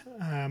night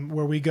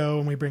where we go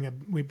and we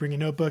bring a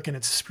notebook, and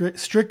it's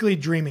strictly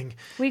dreaming.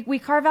 We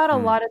carve out a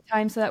lot of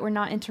time so that we're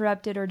not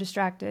interrupted or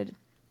distracted.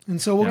 And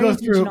so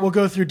we'll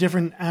go through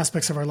different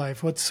aspects of our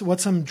life.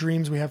 What's some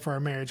dreams we have for our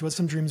marriage? What's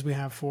some dreams we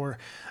have for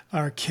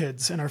our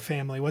kids and our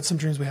family? What's some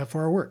dreams we have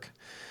for our work?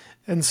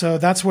 And so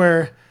that's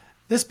where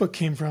this book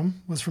came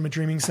from, was from a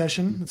dreaming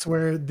session. That's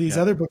where these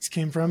other books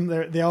came from.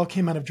 They all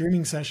came out of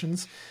dreaming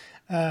sessions.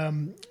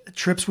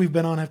 Trips we've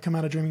been on have come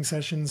out of dreaming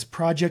sessions.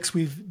 Projects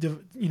we've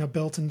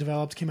built and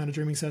developed came out of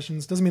dreaming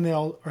sessions. Doesn't mean they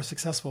all are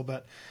successful,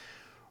 but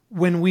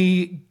when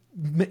we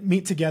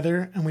meet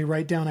together and we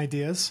write down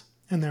ideas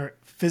and they're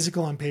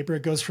physical on paper,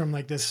 it goes from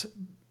like this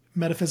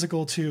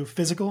metaphysical to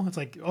physical. It's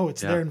like, oh,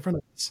 it's there in front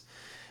of us.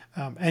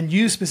 And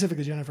you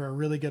specifically, Jennifer, are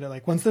really good at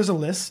like, once there's a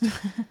list,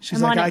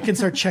 she's like, I can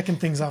start checking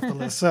things off the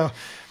list.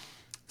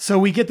 So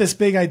we get this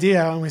big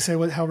idea and we say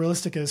how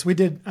realistic it is. We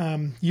did,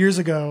 years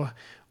ago,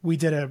 we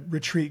did a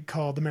retreat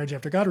called the Marriage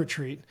After God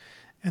Retreat.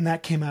 And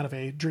that came out of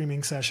a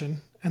dreaming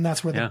session. And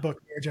that's where the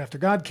book Marriage After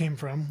God came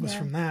from, was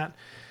from that.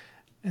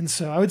 And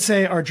so I would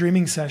say our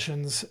dreaming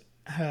sessions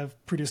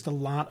have produced a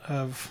lot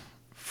of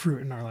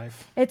fruit in our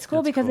life. It's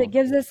cool because it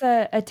gives us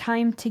a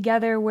time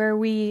together where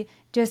we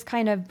just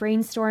kind of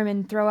brainstorm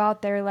and throw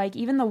out there, like,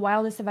 even the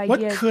wildest of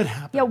ideas. What could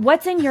happen? Yeah,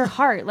 what's in your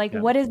heart? Like,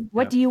 what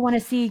do you want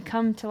to see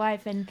come to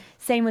life? And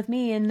same with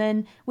me. And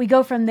then we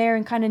go from there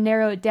and kind of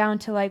narrow it down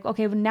to like,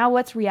 okay, well, now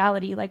what's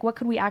reality? Like, what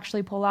could we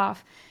actually pull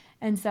off?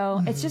 And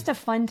so it's just a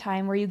fun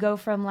time where you go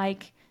from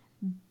like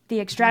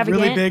the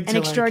extravagant really and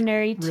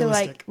extraordinary to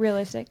like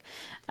realistic.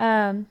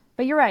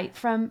 But you're right.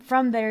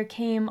 From there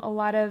came a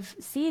lot of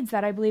seeds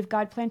that I believe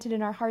God planted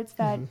in our hearts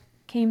that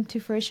came to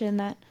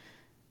fruition.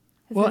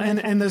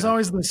 And there's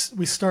always this,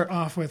 we start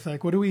off with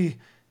like, what do we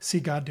see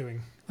God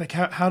doing? Like,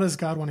 how does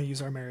God want to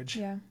use our marriage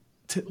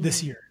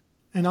this year?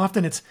 And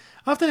often it's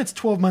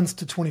 12 months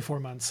to 24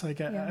 months.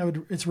 Like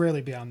it's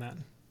rarely beyond that.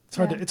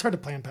 It's hard to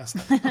plan past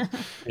that.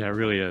 Yeah, it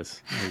really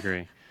is. I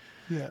agree.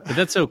 Yeah. But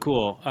that's so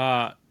cool.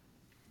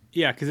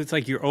 Because it's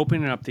like you're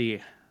opening up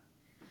the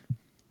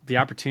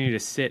opportunity to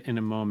sit in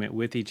a moment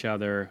with each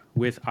other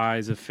with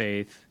eyes of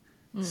faith,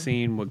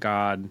 seeing what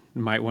God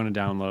might want to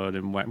download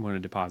and might want to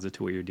deposit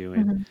to what you're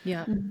doing.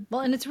 Yeah.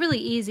 Well, and it's really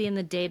easy in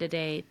the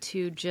day-to-day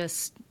to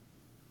just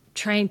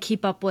try and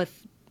keep up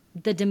with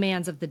the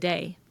demands of the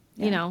day,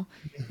 you know?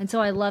 And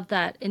so I love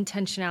that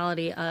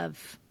intentionality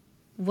of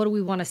what do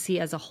we want to see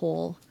as a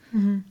whole?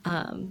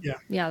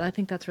 I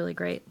think that's really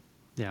great.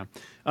 Yeah.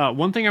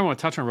 One thing I want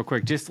to touch on real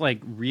quick, just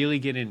like really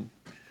get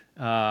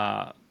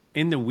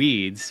in the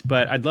weeds,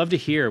 but I'd love to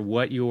hear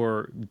what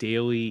your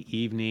daily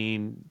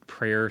evening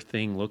prayer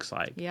thing looks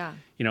like. Yeah.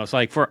 It's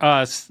like for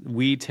us,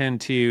 we tend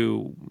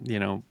to,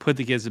 put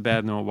the kids to bed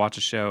and then we'll watch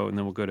a show and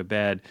then we'll go to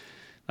bed.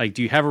 Like,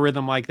 do you have a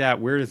rhythm like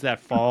that? Where does that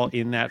fall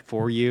in that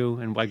for you?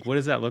 And like, what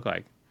does that look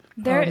like?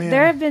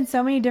 There have been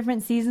so many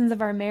different seasons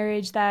of our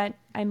marriage that,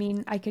 I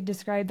mean, I could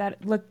describe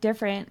that look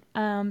different,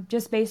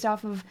 just based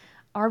off of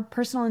our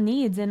personal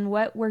needs and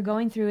what we're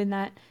going through in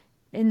that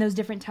in those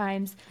different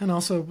times. And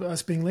also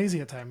us being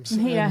lazy at times.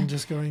 Yeah. And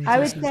just going. I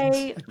would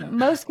say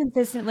most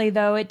consistently,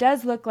 though, it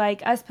does look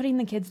like us putting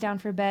the kids down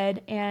for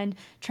bed and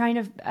trying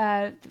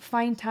to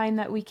find time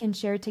that we can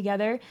share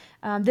together.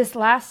 This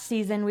last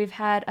season, we've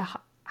had a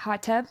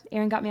hot tub.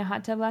 Aaron got me a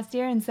hot tub last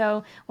year. And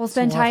so we'll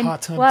spend time.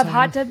 We'll have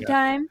hot tub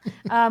time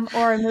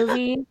or a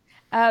movie.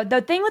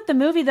 The thing with the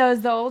movie, though,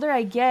 is the older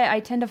I get, I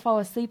tend to fall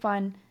asleep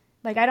on.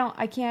 Like,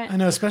 I can't. I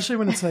know, especially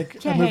when it's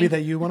like a movie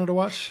that you wanted to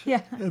watch.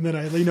 Yeah. And then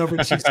I lean over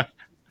and she's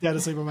dead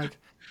asleep. I'm like,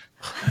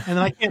 and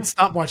then I can't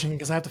stop watching it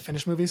because I have to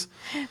finish movies.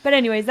 But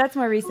anyways, that's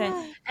more recent.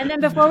 And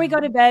then before we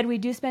go to bed, we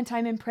do spend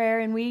time in prayer.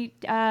 And we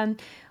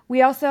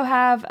also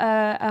have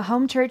a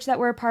home church that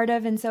we're a part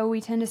of. And so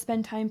we tend to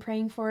spend time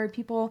praying for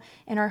people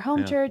in our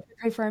home church. We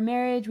pray for our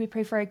marriage. We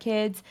pray for our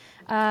kids.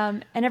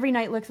 And every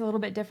night looks a little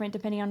bit different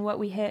depending on what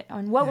we hit,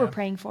 on what we're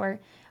praying for.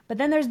 But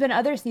then there's been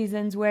other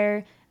seasons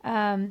where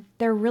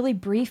they're really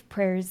brief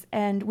prayers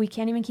and we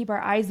can't even keep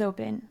our eyes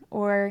open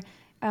or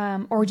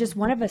just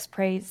one of us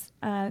prays.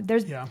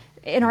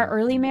 In our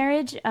early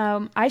marriage,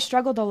 I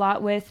struggled a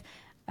lot with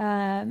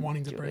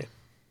wanting to pray.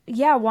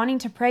 Yeah, wanting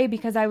to pray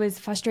because I was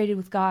frustrated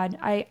with God.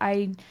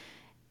 I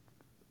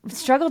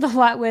struggled a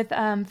lot with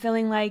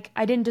feeling like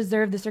I didn't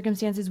deserve the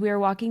circumstances we were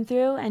walking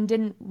through and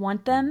didn't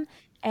want them,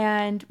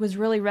 and was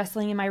really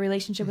wrestling in my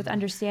relationship with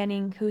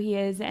understanding who He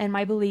is and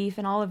my belief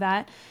and all of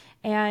that.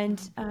 And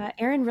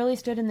Aaron really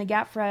stood in the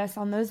gap for us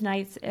on those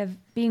nights of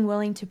being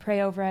willing to pray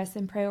over us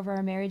and pray over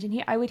our marriage.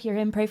 And I would hear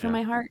him pray for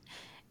my heart.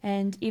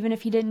 And even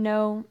if he didn't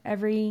know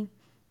every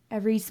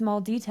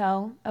small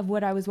detail of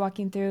what I was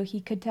walking through, he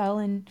could tell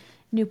and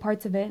knew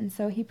parts of it. And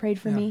so he prayed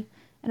for me,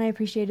 and I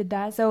appreciated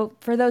that. So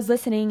for those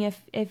listening,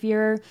 if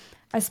you're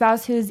a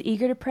spouse who's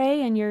eager to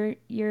pray and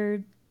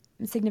your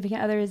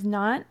significant other is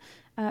not,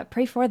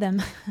 pray for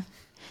them.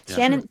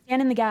 Stand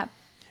in the gap.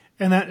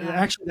 And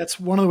actually, that's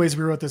one of the ways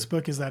we wrote this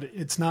book, is that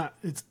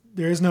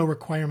there is no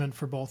requirement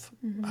for both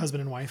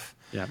husband and wife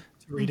to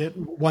read it.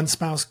 One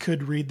spouse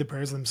could read the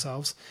prayers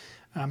themselves,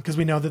 because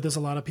we know that there's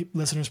a lot of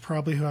listeners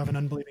probably who have an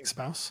unbelieving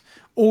spouse,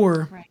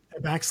 or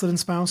a backslidden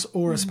spouse,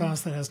 or a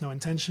spouse that has no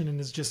intention and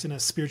is just in a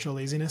spiritual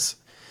laziness.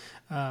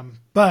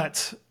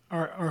 But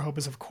our hope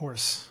is, of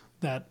course,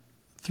 that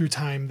through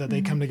time that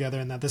they come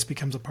together and that this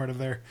becomes a part of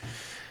their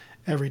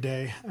every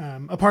day.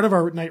 A part of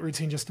our night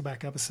routine, just to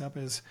back up a step,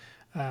 is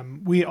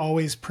we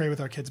always pray with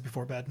our kids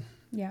before bed.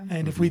 Yeah.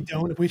 And if we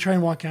try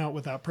and walk out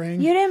without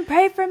praying, you didn't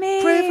pray for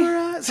me. Pray for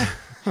us.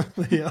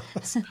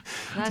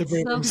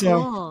 That's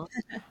so cool.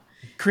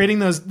 Creating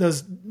those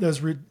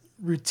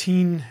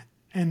routine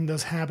and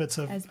those habits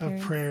of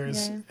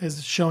prayers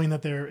is showing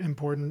that they're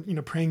important. You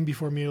know, praying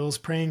before meals,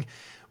 praying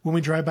when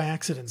we drive by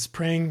accidents,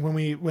 praying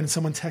when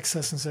someone texts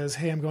us and says,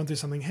 "Hey, I'm going through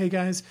something. Hey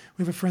guys,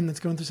 we have a friend that's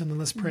going through something.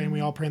 Let's pray." And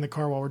we all pray in the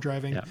car while we're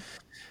driving. Yeah.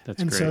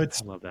 That's great.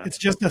 So I love that. It's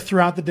just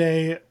throughout the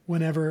day,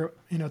 whenever,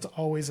 it's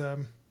always,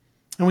 and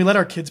we let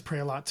our kids pray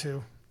a lot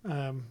too.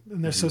 And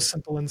they're so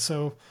simple and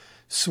so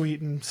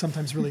sweet and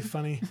sometimes really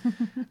funny.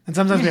 And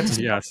sometimes we have to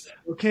say,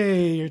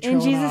 okay, you're trailing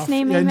off. In Jesus'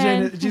 name,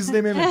 amen. In Jesus'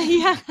 name,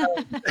 amen.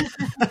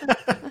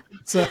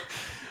 So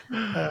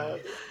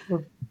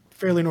we're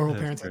fairly normal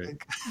parents, I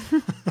think.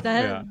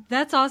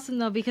 That's awesome,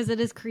 though, because it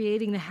is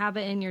creating the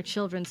habit in your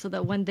children so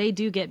that when they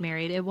do get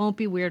married, it won't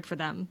be weird for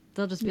them.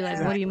 They'll just be like,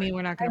 what do you mean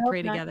we're not going to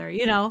pray together?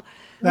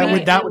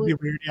 That would be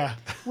weird, yeah.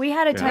 We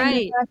had a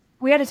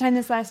time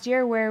this last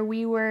year where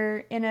we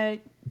were in a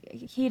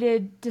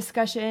heated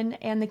discussion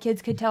and the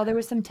kids could tell there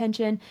was some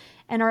tension,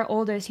 and our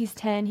oldest, he's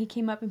 10, he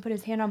came up and put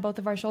his hand on both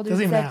of our shoulders.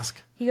 Doesn't even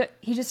ask.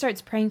 He just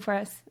starts praying for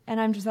us,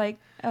 and I'm just like,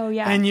 oh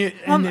yeah. And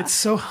it's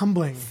so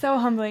humbling. So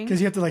humbling.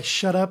 Because you have to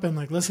shut up and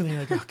listen, and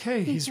you're like,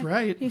 okay, he's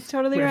right. He's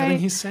totally right.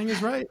 Everything he's saying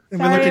is right.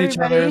 And we look at each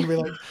other and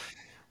we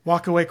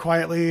walk away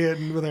quietly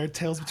and with our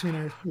tails between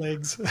our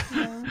legs.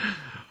 Yeah.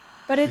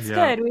 But it's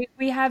good.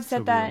 We have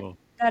set that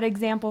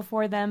example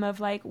for them of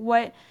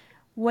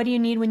what do you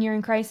need when you're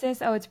in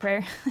crisis? Oh, it's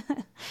prayer.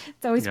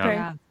 It's always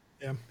prayer.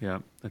 Yeah,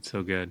 that's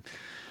so good.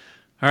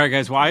 All right,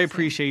 guys. Well, I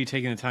appreciate you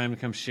taking the time to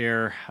come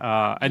share.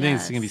 I think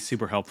it's going to be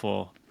super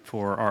helpful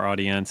for our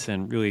audience,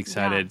 and really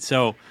excited. Yeah.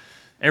 So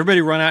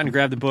everybody run out and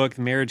grab the book,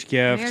 The Marriage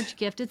Gift. Marriage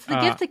Gift. It's the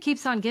gift that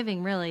keeps on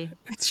giving, really.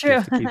 It's true.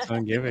 Gift that keeps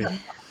on giving.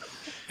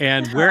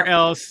 And where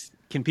else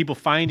can people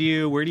find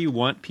you? Where do you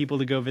want people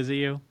to go visit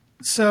you?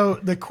 So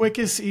the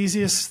quickest,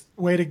 easiest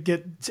way to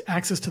get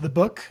access to the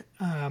book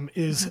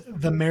is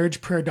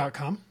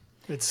themarriageprayer.com.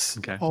 It's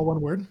all one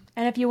word.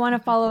 And if you want to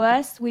follow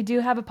us, we do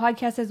have a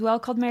podcast as well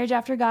called Marriage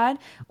After God,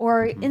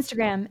 or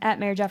Instagram at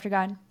Marriage After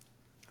God.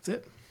 That's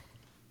it.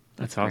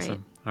 That's awesome.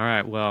 Great. All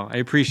right. Well, I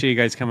appreciate you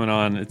guys coming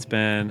on. It's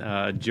been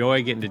a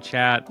joy getting to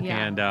chat,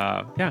 and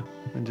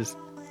it's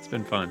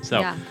been fun.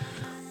 So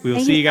we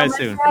will see you guys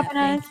soon.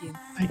 Thank you.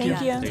 Thank you.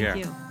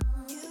 Thank you.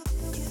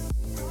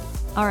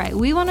 All right,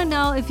 we want to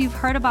know if you've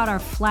heard about our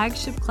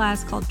flagship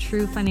class called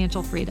True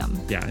Financial Freedom.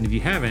 Yeah, and if you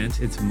haven't,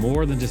 it's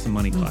more than just a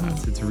money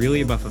class. It's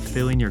really about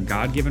fulfilling your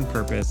God-given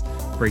purpose,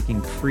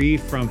 breaking free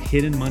from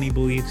hidden money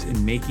beliefs,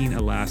 and making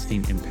a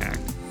lasting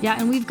impact. Yeah,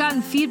 and we've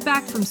gotten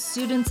feedback from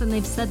students, and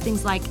they've said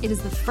things like, it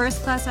is the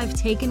first class I've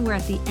taken where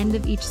at the end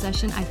of each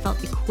session I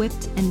felt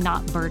equipped and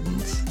not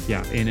burdened.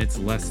 Yeah, and it's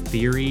less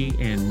theory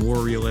and more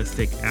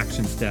realistic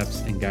action steps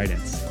and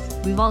guidance.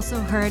 We've also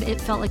heard it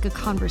felt like a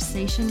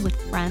conversation with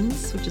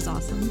friends, which is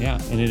awesome.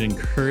 Yeah, and it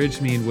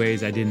encouraged me in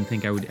ways I didn't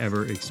think I would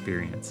ever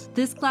experience.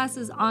 This class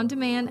is on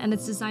demand, and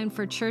it's designed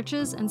for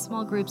churches and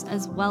small groups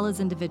as well as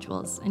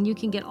individuals. And you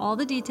can get all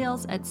the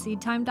details at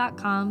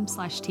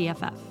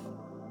seedtime.com/TFF.